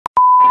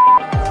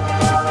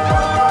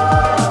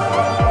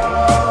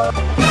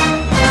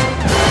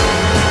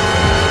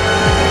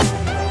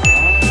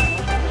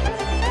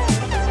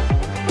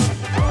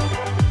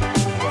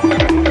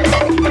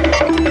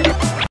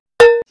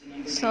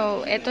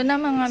Ito na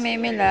mga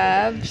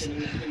MemeLoves.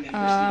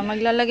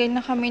 Maglalagay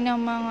na kami ng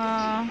mga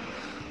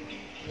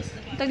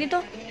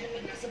dito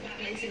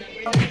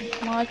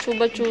mga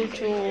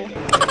chuba-chuchu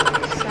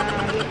sa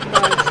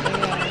lootbags.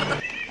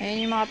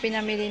 Ayan yung mga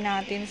pinamili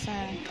natin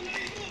sa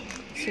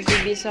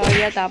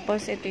Divisoria.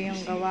 Tapos ito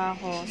yung gawa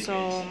ko.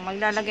 So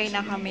maglalagay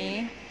na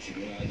kami.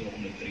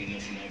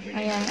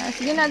 Ayan.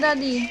 Sige na,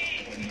 daddy.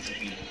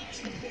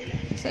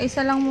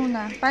 Isa-isa lang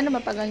muna. Paano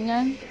ba pag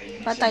ganyan?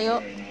 Patayo.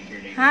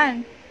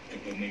 Han.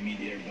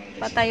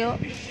 Patayo.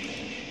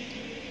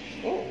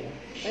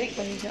 Ay,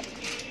 pahiga.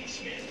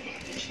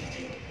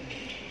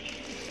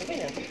 Okay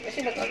yan. Kasi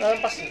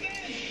nagkakalampas eh.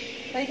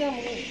 Pahiga mo.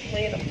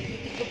 Mahirap.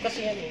 Tiklop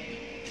kasi yan eh.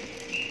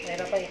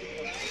 Mahirap pa eh.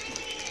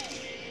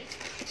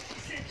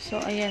 So,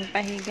 ayan.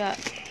 Pahiga.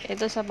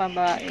 Ito sa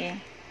babae.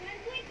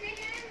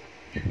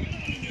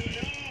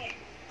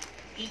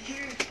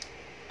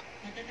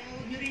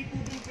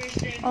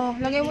 Oh,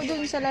 lagay mo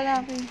dun sa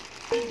lalaki.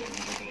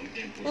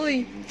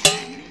 Uy.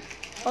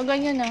 Pag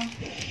ganyan ah.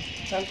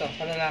 Saan to?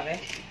 Sa lalaki?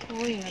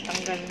 Uy,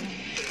 natanggal na.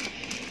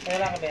 Sa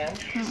lalaki ba yan?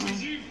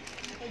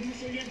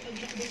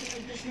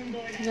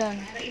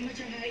 Yan.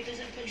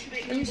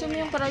 Ayusin mo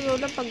yung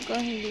karayola pagka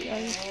hindi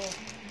ay.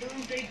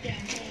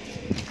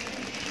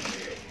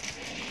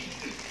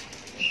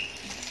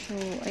 So,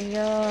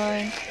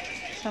 ayan.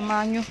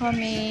 Samahan nyo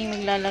kami.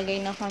 Maglalagay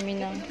na kami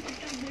ng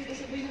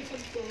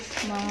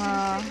mga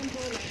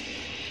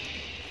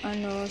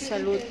sa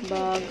loot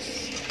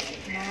bags,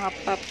 mga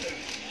pop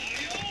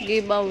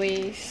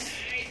giveaways.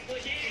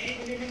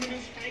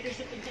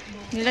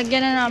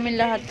 Nilagyan na namin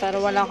lahat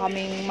para wala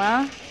kaming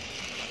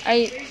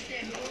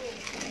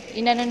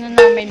inano na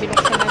namin,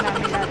 binuksan na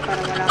namin lahat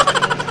para wala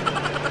kaming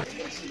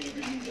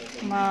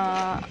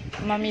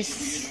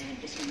ma-miss.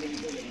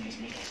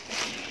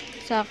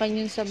 Sa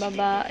akin yun sa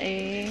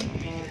babae,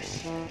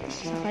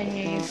 sa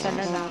kanya yun sa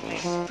lalaki.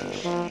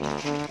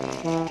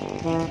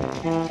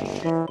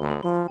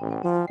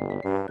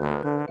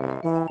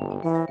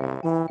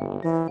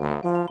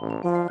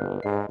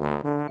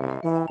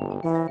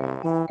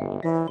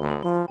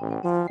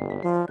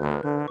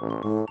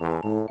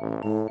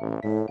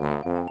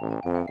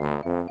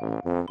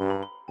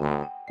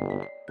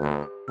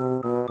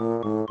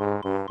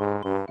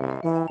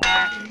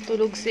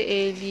 Tulog si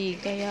Ellie,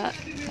 kaya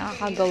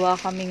nakakagawa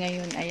kami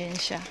ngayon. Ayan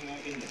siya.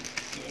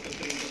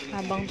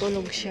 Habang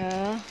tulog siya,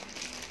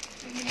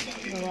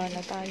 gawa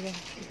na tayo.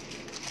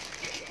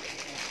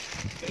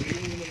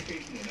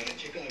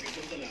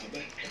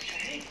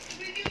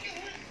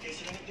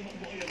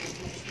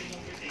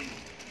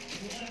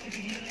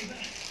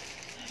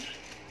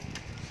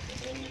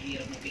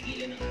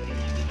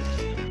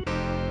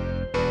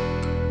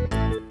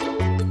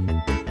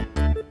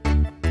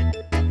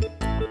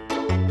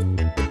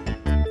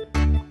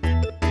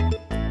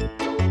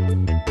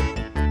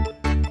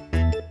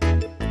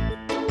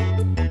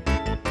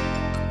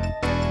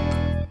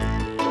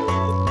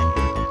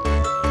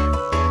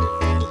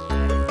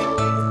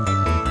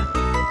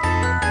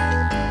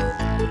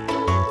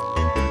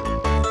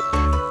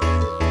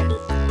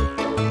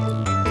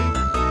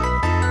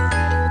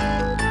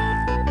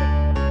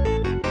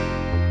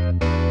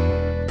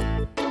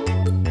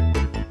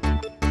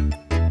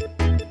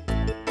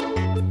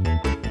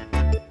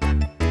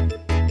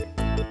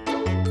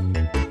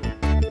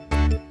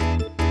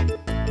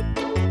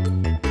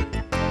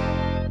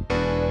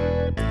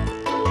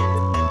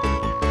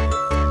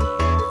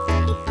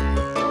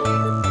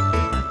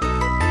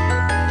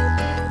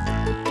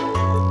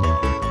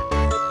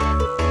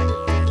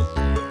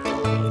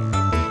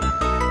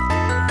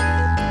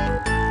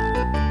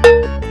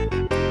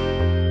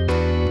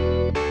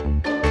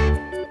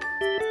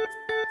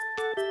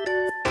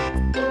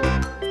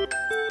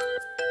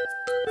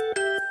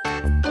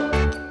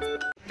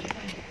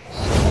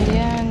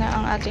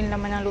 Ating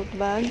laman ng loot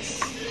bags.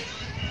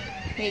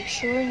 Make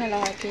sure na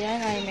lahat yan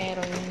ay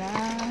meron na.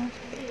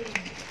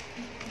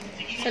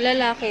 Sa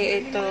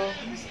lalaki, ito.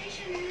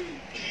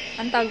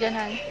 Ang tawag dyan,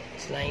 Han?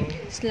 Slime.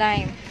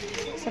 Slime.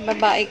 Sa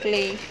babae,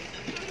 clay.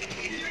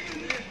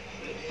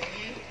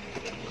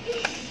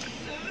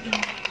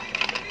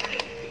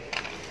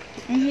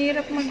 Ang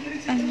hirap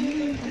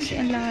kasi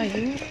ang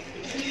layo.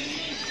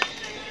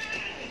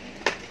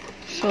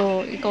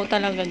 So, ikaw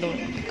talaga doon.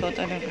 Ikaw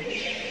talaga.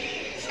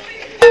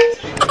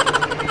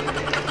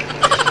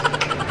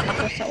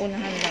 Sa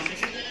unahan lang.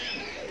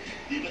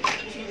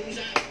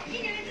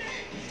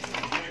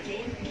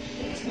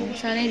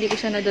 Sana hindi ko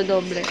siya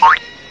nadodoble.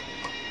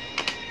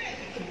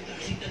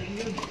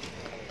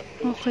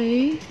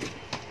 Okay.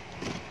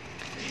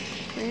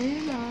 Okay,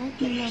 lahat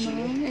may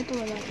laman. Ito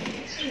wala.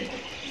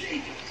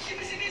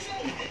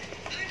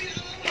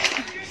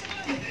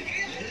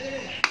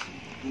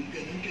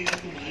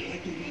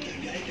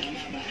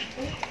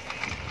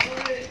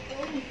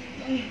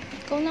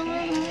 Ikaw na nga.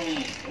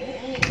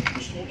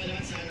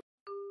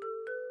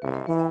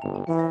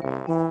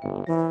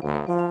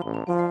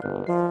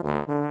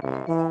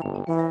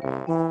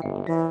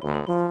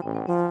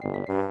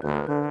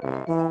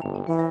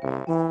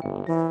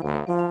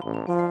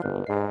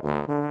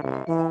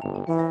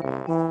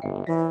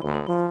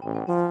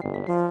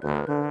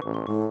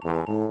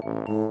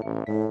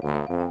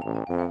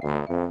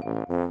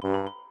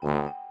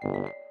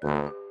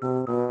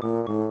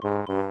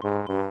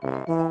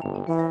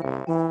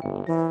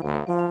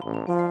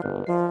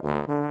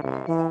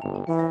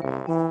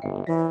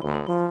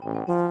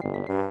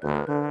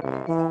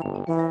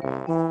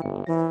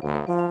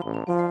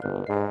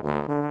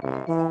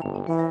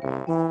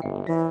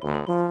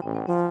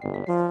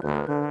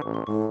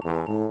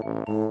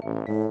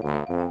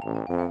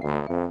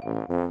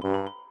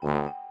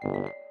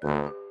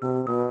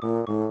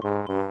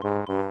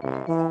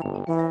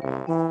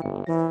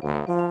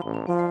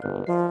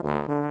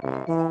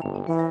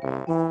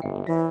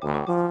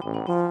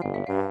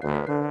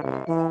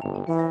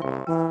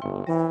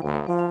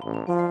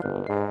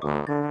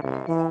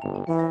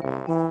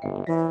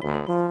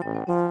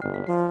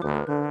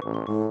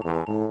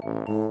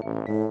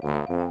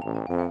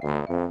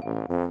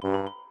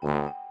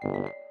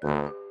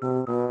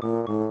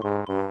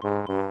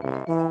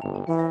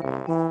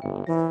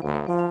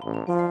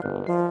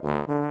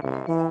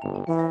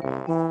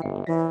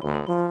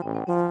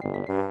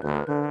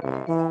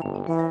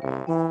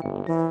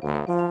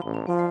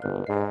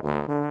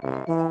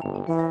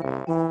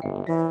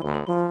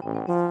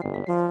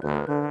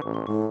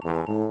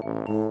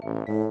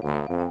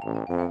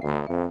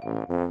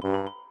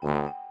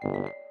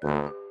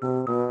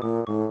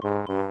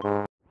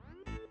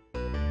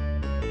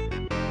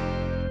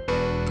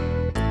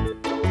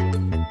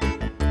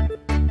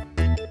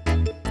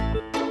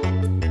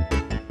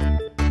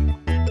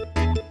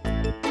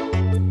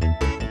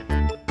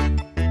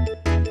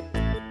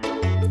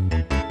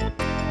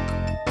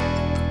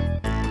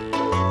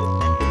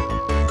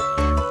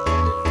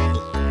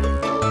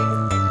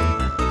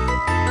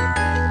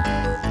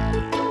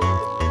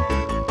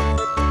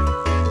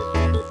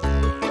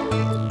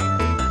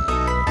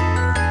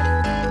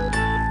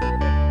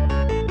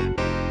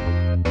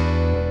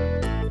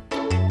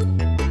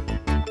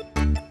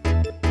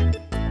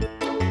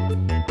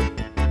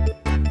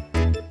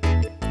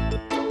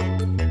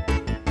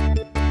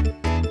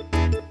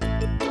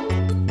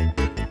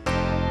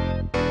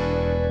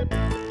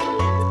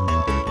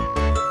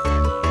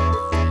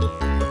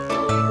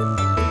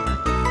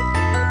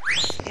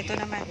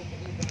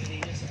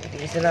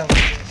 Isa lang.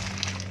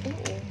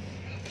 Oo.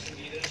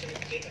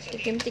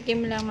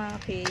 Tikim-tikim lang mga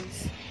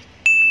kids.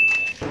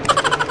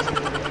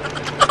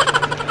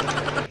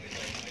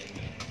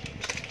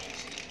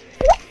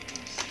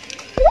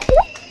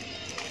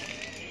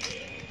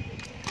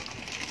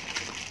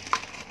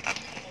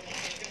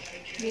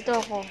 Dito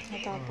ako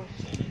natapos.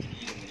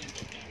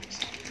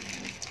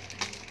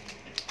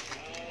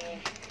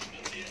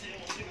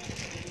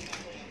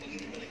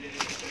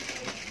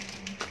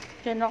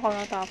 Diyan ako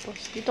natapos.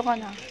 Dito ka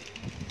na.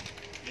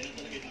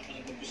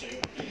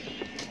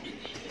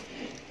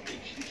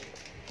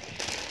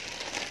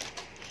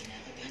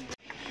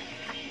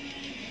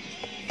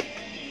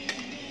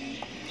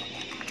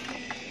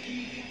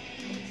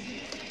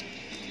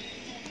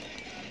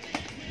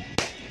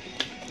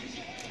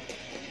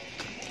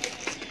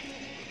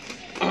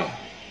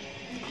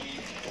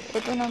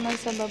 Ito naman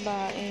sa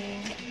babae.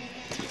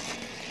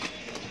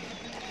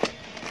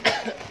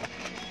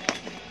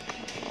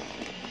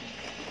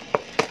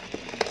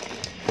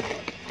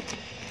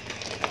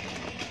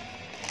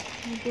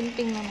 Ang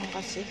gunting naman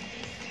kasi.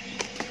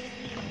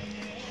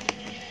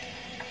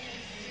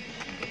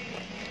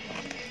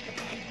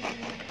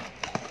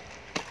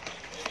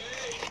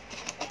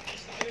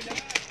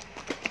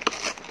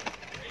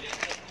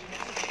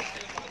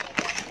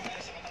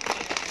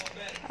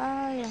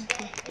 Yan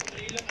po.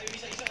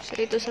 So,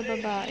 ito sa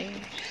babae.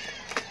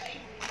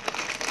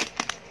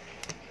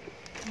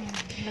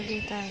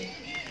 Lagay tayo.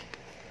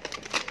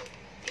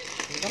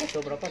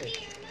 Sobra pa rin.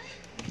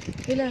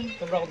 Ilan?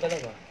 Sobra ko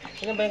dalawa.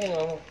 Ilan ba yung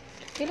kinuha mo?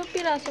 Ilang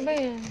piraso ba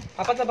yan?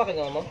 4 na ba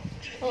kinuha mo?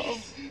 Oo.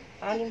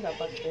 6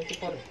 dapat.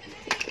 24.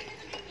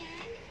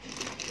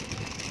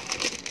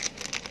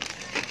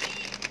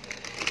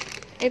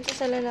 Ito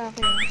sa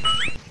lalaki.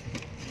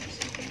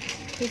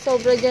 Yung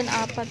sobra dyan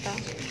 4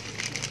 ah.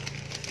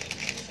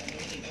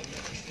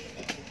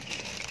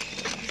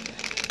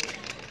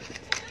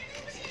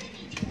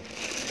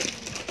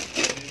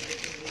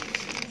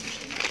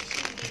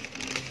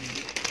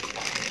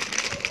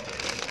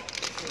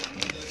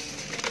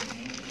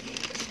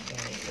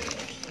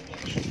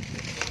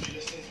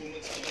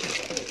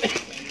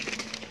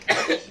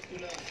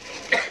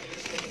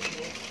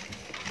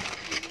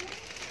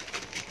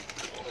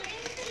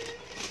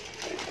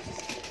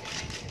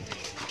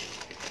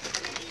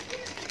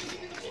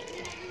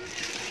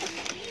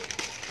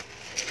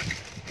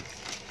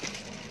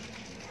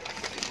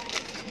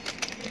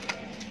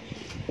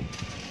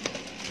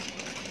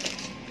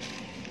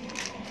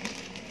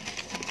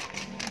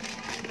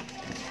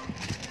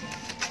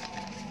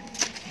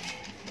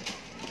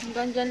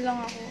 Hanggang dyan lang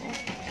ako.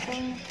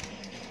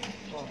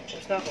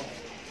 Basta ako.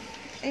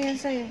 Ayan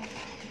sa'yo.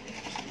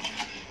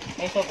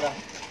 Ay, sobra.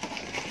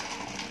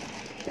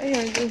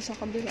 Ayan, dun sa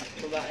kabila.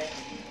 Babae.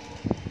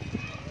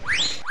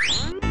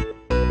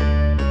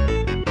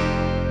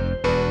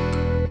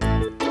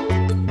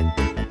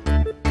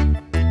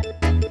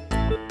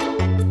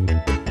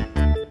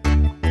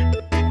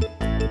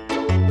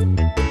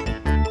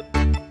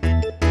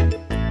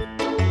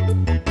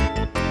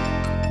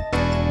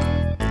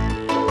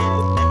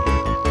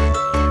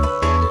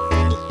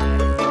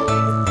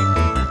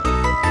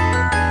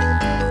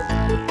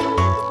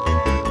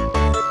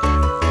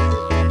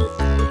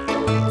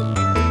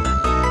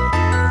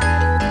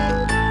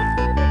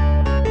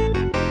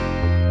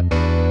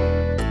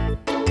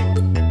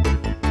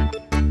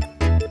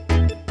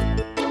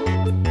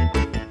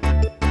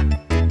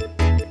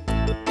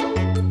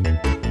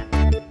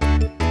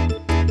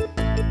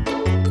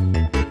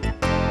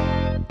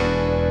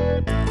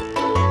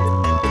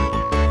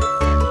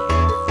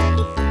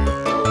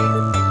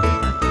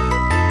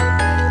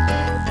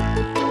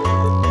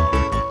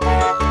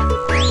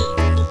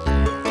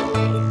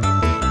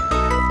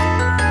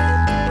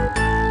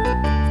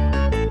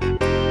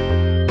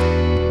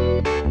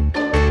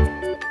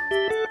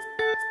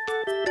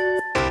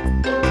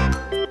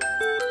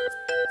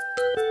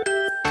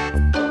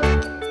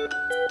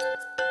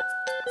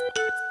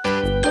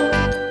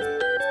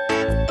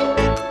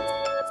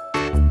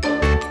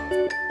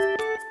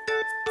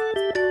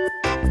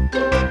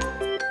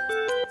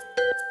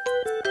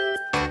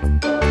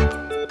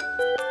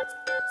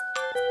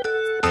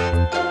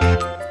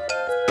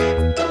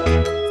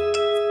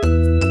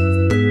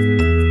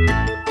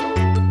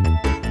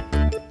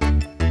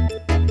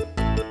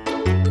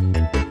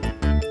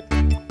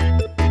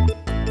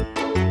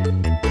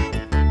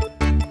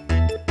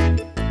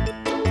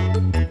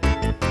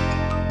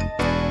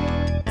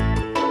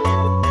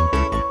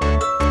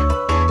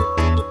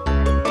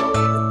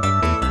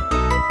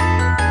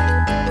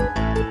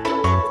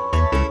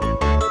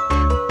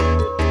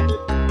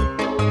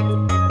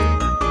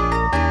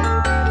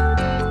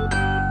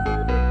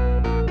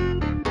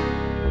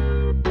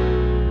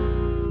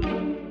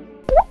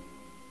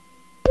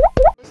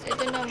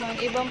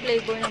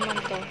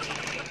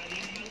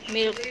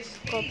 Milk.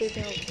 Coffee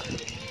milk.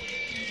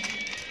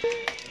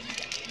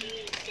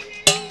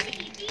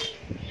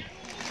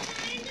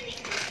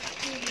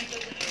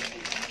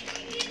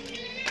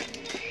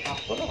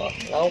 Ako na,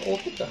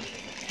 nakakupit ah.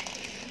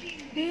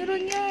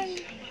 Meron yan.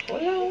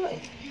 Wala nga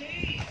eh.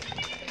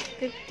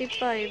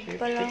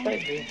 55 pa lang.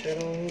 55 eh,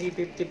 pero hindi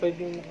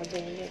 55 yung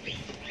nakagawa natin.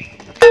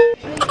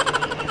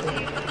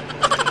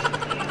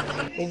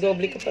 May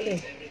doble ka pala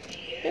eh.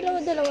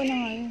 Dalawa-dalawa na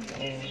nga yun.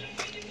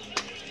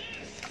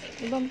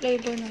 Ibang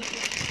flavor na.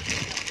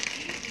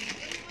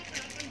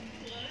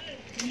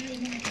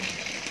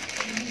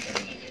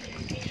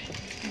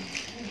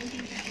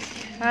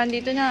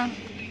 Dito na.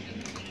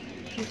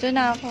 Dito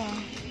na ako.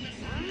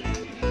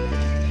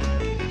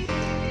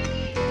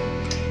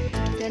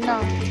 Diyan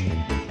na.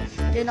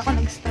 Diyan ako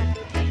nag-start.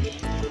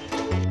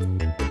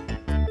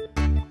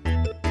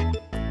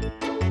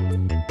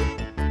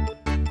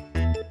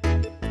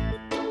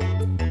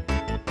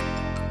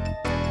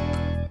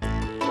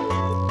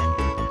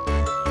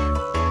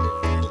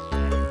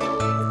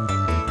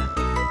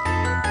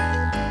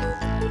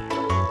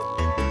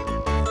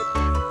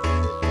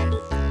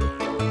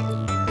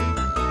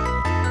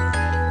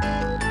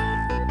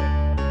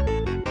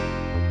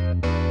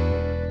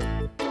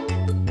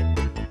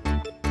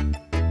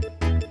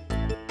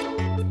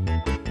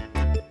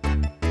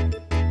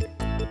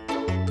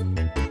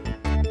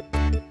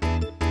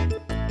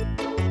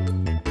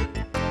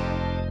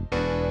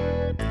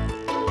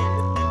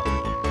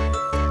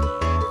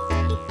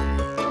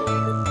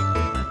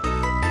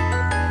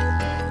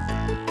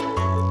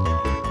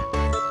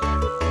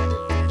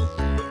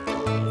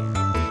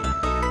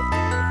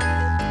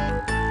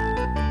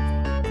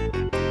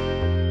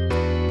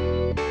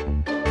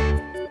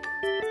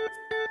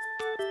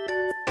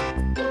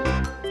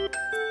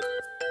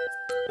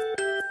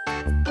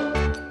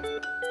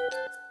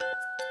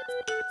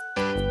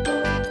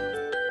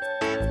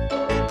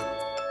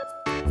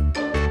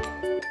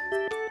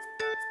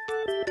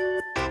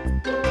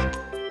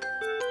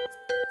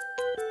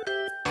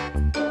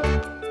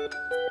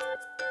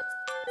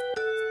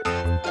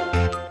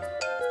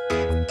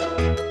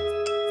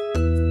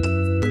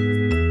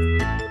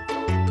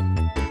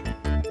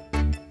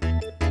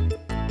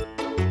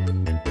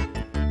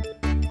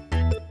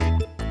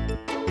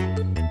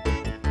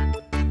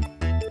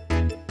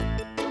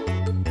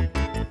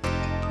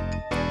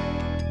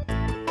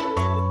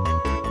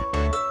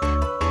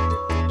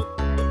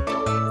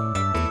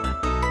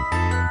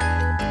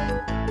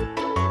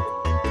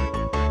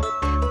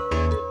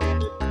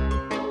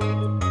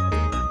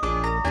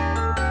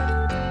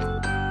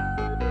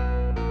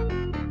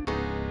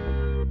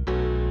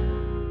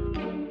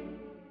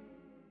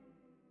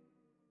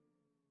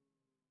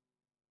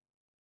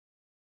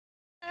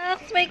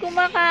 May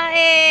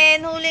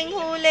kumakain.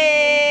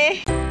 Huling-huli.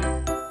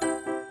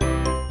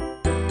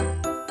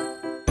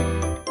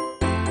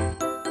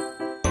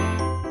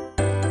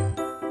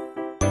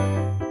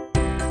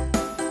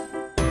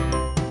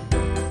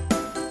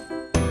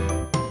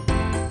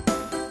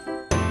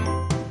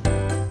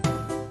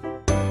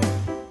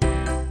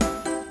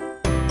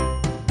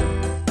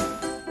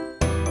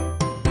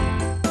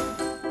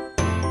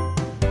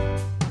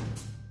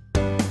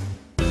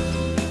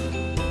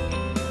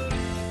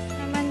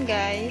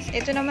 Guys,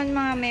 ito naman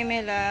mga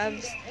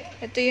MemeLoves.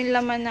 Ito yung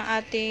laman ng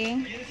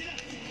ating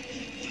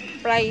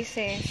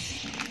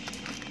prices.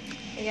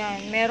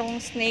 Ayan, merong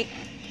snake.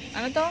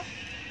 Ano to?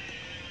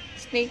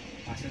 Snake.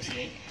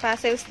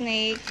 Puzzle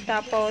snake.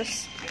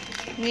 Tapos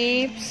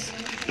nips.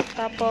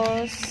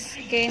 Tapos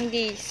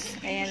candies.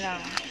 Ayan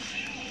lang.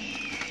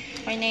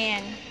 Okay na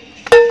yan.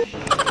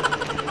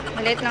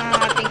 Malit lang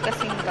ang ating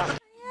kasingga.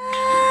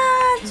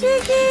 Ayan!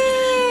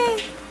 Chicken!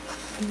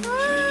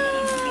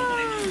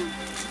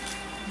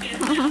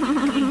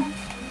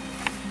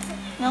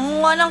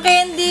 Nanguha ng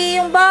candy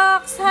yung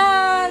box,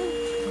 Han.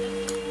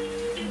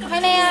 Okay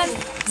na yan.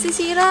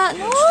 Sisira.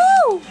 No!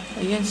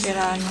 Ayan,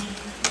 sira na.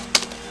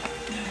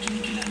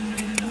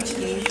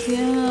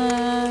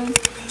 Ayan.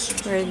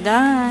 We're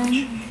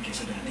done.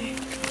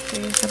 Ito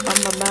yung sa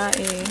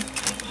pambabae.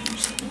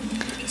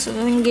 So,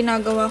 yung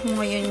ginagawa ko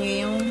ngayon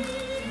yung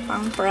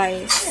pang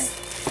price.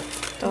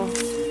 Ito.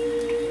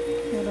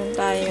 Meron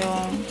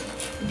tayong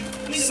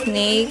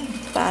snake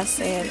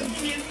puzzle.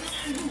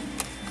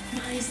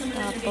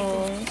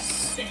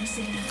 Tapos,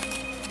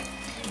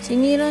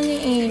 sinira ni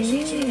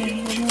Ellie.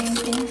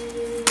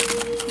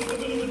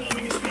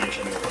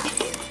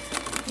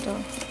 Ito.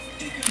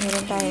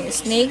 Meron tayong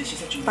snake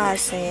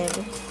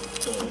puzzle.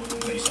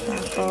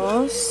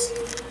 Tapos,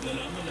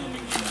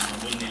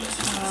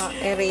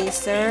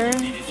 eraser.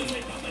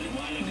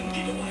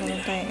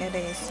 Meron tayong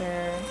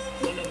eraser.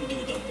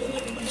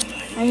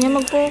 Ayaw niya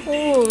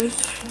mag-focus.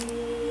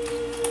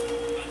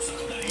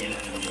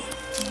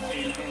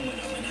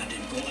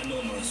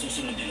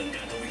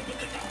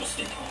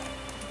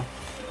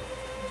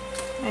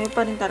 Ayaw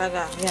pa rin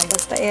talaga. Yan,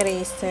 basta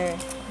eraser.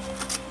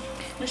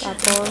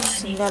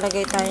 Tapos,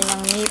 lalagay tayo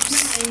ng nips.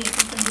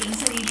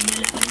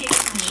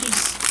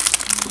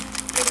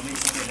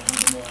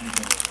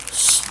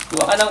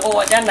 Kuha ka ng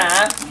kuha dyan,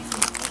 ha?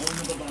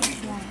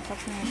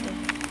 Ito.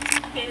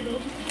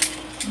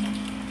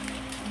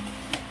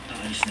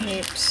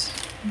 Lips.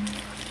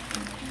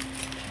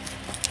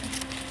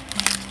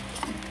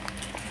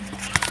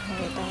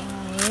 Okay, tayo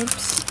ng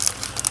lips.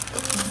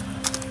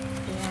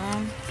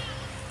 Ayan.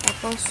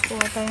 Tapos,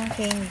 kuha tayong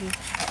candy.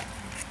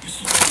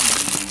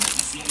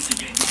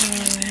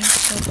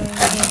 Kuha tayong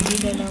candy,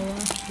 dalawa.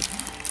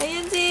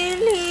 Ayun,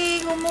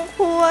 Zilly!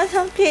 Kumukuha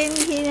ng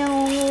candy.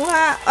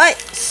 Nangunguha. Ay!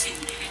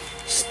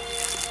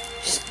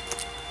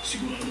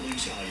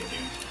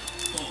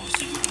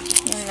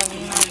 Yan,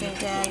 lagyan natin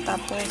dyan.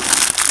 Tapos,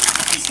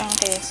 isang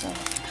keso.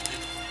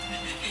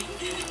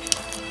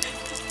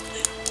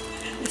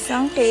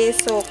 Isang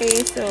keso.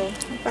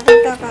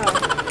 Ipakita ka.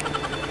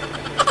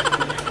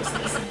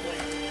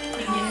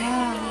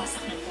 Ayan.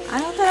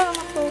 Ano talaga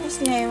mag-focus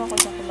niya? Ewan ko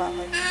dyan kung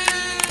bakit.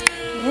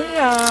 Yun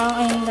lang.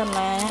 Ayun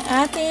naman.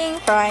 Ating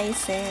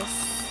prizes.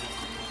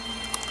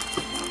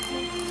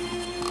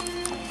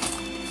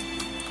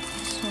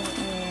 So,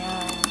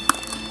 ayan.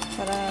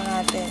 Sara na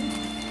natin.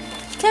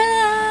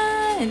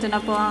 Tadaan! Ito na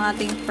po ang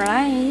ating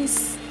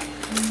prize.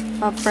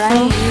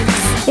 Pa-prize.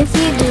 If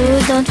you do,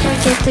 don't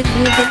forget to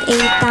give it a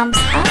thumbs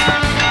up.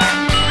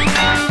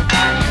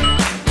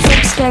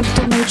 Subscribe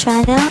to my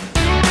channel.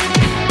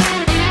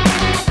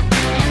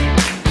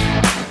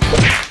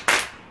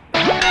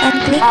 And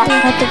click the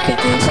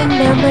notification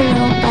bell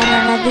below para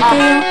lagi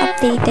kayong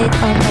updated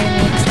on my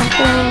next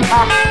upload.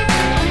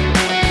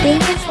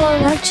 Thank you for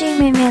watching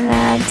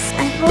MemeLoves.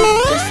 I hope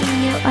to see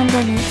you on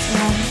the next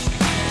one.